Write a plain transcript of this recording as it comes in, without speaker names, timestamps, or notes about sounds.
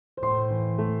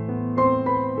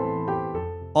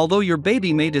Although your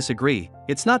baby may disagree,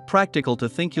 it's not practical to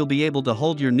think you'll be able to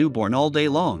hold your newborn all day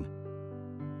long.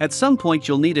 At some point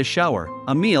you'll need a shower,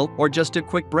 a meal, or just a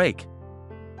quick break.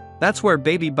 That's where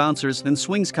baby bouncers and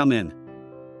swings come in.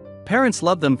 Parents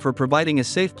love them for providing a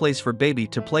safe place for baby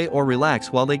to play or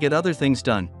relax while they get other things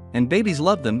done, and babies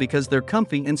love them because they're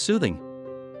comfy and soothing.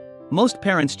 Most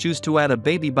parents choose to add a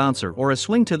baby bouncer or a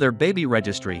swing to their baby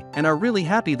registry and are really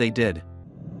happy they did.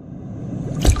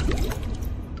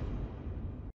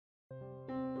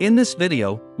 In this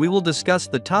video, we will discuss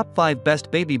the top 5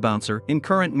 best baby bouncer in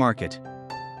current market.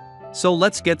 So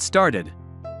let's get started.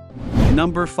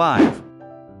 Number 5.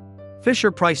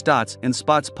 Fisher-Price Dots and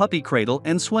Spots Puppy Cradle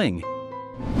and Swing.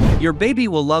 Your baby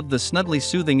will love the snuggly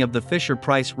soothing of the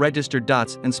Fisher-Price registered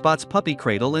Dots and Spots Puppy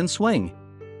Cradle and Swing.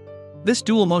 This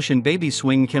dual-motion baby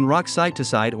swing can rock side to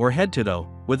side or head to toe,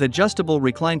 with adjustable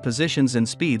recline positions and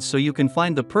speeds so you can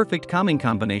find the perfect calming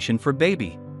combination for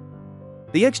baby.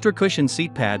 The extra cushion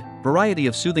seat pad, variety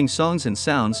of soothing songs and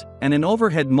sounds, and an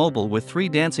overhead mobile with 3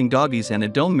 dancing doggies and a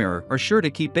dome mirror are sure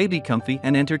to keep baby comfy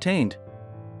and entertained.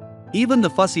 Even the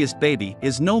fussiest baby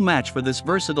is no match for this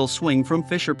versatile swing from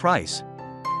Fisher-Price.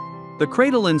 The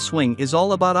cradle and swing is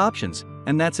all about options,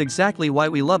 and that's exactly why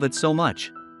we love it so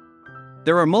much.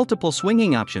 There are multiple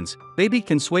swinging options. Baby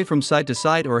can sway from side to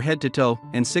side or head to toe,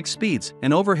 and 6 speeds,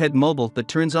 an overhead mobile that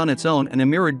turns on its own and a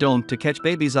mirrored dome to catch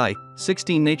baby's eye,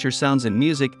 16 nature sounds and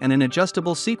music, and an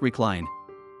adjustable seat recline.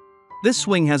 This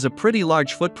swing has a pretty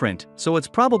large footprint, so it's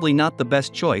probably not the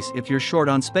best choice if you're short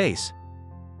on space.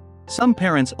 Some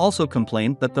parents also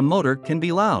complain that the motor can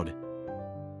be loud.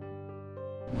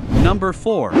 Number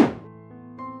 4.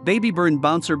 BABYBJÖRN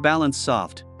Bouncer Balance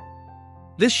Soft.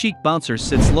 This chic bouncer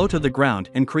sits low to the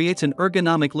ground and creates an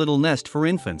ergonomic little nest for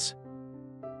infants.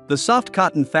 The soft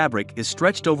cotton fabric is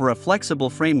stretched over a flexible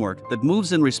framework that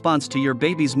moves in response to your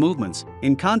baby's movements,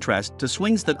 in contrast to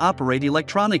swings that operate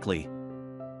electronically.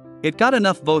 It got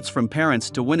enough votes from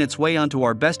parents to win its way onto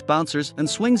our Best Bouncers and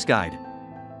Swings guide.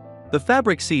 The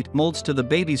fabric seat molds to the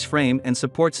baby's frame and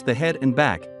supports the head and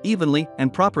back, evenly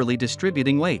and properly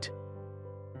distributing weight.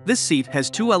 This seat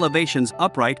has 2 elevations,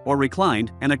 upright or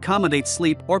reclined, and accommodates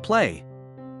sleep or play.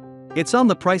 It's on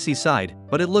the pricey side,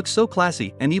 but it looks so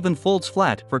classy and even folds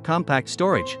flat for compact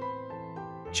storage.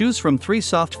 Choose from 3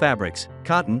 soft fabrics: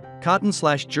 cotton,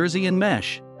 cotton/jersey, and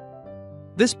mesh.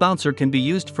 This bouncer can be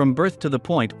used from birth to the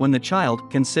point when the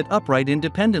child can sit upright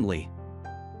independently.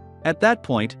 At that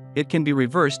point, it can be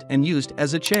reversed and used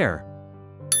as a chair.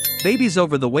 Babies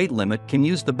over the weight limit can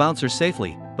use the bouncer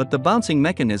safely, but the bouncing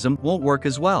mechanism won't work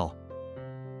as well.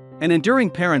 An enduring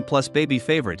parent plus baby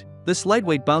favorite, this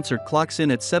lightweight bouncer clocks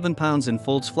in at 7 pounds and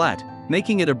folds flat,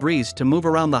 making it a breeze to move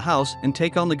around the house and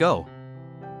take on the go.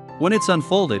 When it's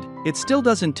unfolded, it still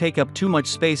doesn't take up too much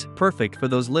space, perfect for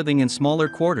those living in smaller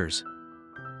quarters.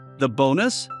 The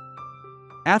bonus?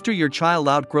 After your child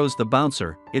outgrows the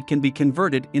bouncer, it can be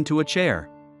converted into a chair.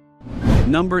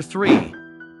 Number 3.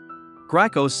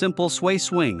 Graco Simple Sway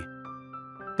Swing.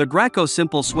 The Graco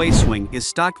Simple Sway Swing is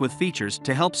stocked with features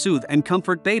to help soothe and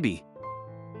comfort baby.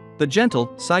 The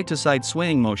gentle, side-to-side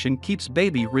swaying motion keeps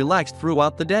baby relaxed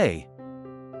throughout the day.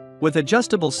 With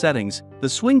adjustable settings, the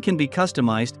swing can be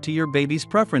customized to your baby's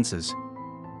preferences.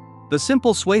 The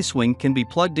Simple Sway Swing can be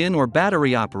plugged in or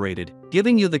battery operated,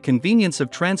 giving you the convenience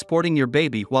of transporting your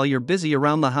baby while you're busy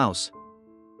around the house.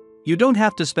 You don't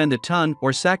have to spend a ton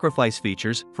or sacrifice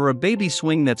features for a baby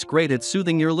swing that's great at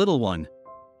soothing your little one.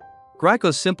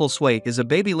 Graco's Simple Sway is a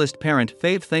babylist parent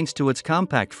fave thanks to its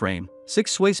compact frame,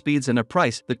 6 sway speeds, and a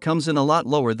price that comes in a lot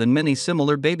lower than many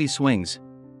similar baby swings.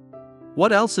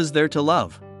 What else is there to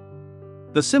love?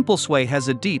 The Simple Sway has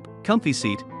a deep, comfy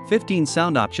seat, 15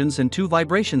 sound options, and 2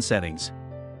 vibration settings.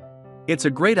 It's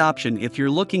a great option if you're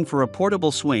looking for a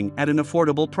portable swing at an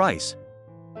affordable price.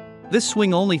 This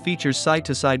swing only features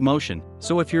side-to-side motion,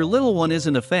 so if your little one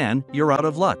isn't a fan, you're out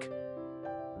of luck.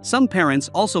 Some parents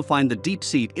also find the deep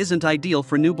seat isn't ideal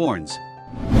for newborns.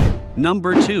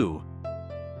 Number 2.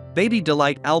 Baby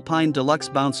Delight Alpine Deluxe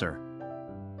Bouncer.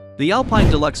 The Alpine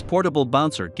Deluxe Portable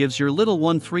Bouncer gives your little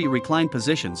one 3 recline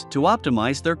positions to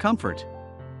optimize their comfort.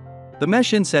 The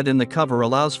mesh inset in the cover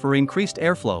allows for increased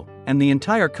airflow, and the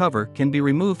entire cover can be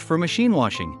removed for machine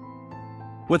washing.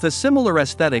 With a similar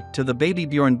aesthetic to the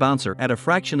BABYBJÖRN bouncer at a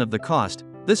fraction of the cost,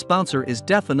 this bouncer is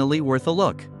definitely worth a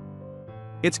look.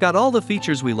 It's got all the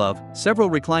features we love: several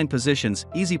recline positions,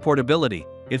 easy portability,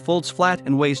 it folds flat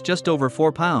and weighs just over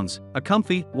 4 pounds, a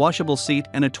comfy, washable seat,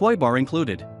 and a toy bar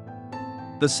included.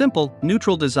 The simple,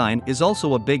 neutral design is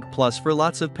also a big plus for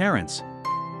lots of parents.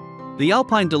 The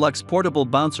Alpine Deluxe Portable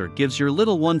Bouncer gives your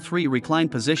little one 3 recline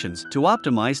positions to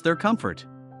optimize their comfort.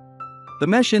 The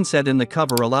mesh inset in the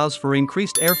cover allows for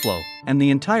increased airflow, and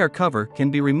the entire cover can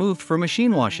be removed for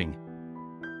machine washing.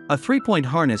 A 3-point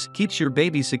harness keeps your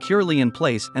baby securely in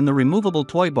place, and the removable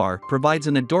toy bar provides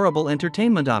an adorable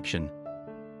entertainment option.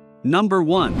 Number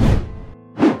 1.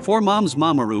 For Mom's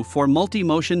mamaRoo for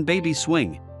Multi-Motion Baby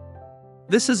Swing.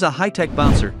 This is a high-tech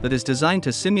bouncer that is designed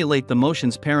to simulate the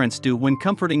motions parents do when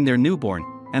comforting their newborn,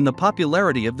 and the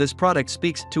popularity of this product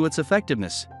speaks to its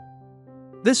effectiveness.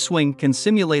 This swing can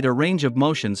simulate a range of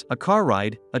motions: a car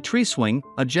ride, a tree swing,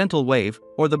 a gentle wave,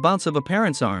 or the bounce of a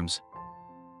parent's arms.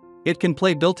 It can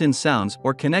play built-in sounds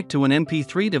or connect to an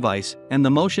MP3 device, and the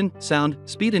motion, sound,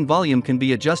 speed and volume can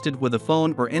be adjusted with a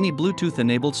phone or any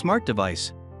Bluetooth-enabled smart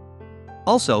device.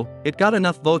 Also, it got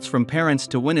enough votes from parents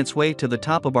to win its way to the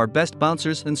top of our Best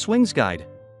Bouncers and Swings guide.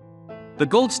 The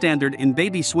gold standard in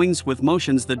baby swings with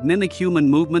motions that mimic human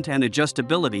movement and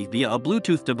adjustability via a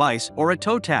Bluetooth device or a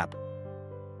toe tap.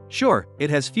 Sure, it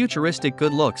has futuristic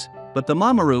good looks, but the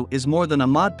mamaRoo is more than a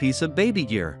mod piece of baby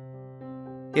gear.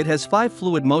 It has 5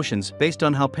 fluid motions based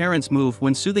on how parents move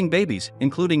when soothing babies,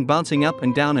 including bouncing up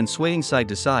and down and swaying side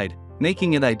to side,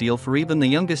 making it ideal for even the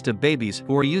youngest of babies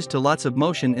who are used to lots of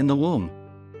motion in the womb.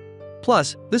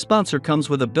 Plus, this bouncer comes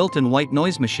with a built-in white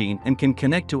noise machine and can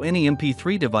connect to any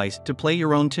MP3 device to play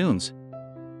your own tunes.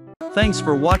 Thanks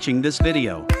for watching this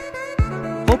video.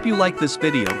 Hope you liked this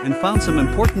video and found some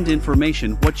important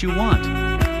information what you want.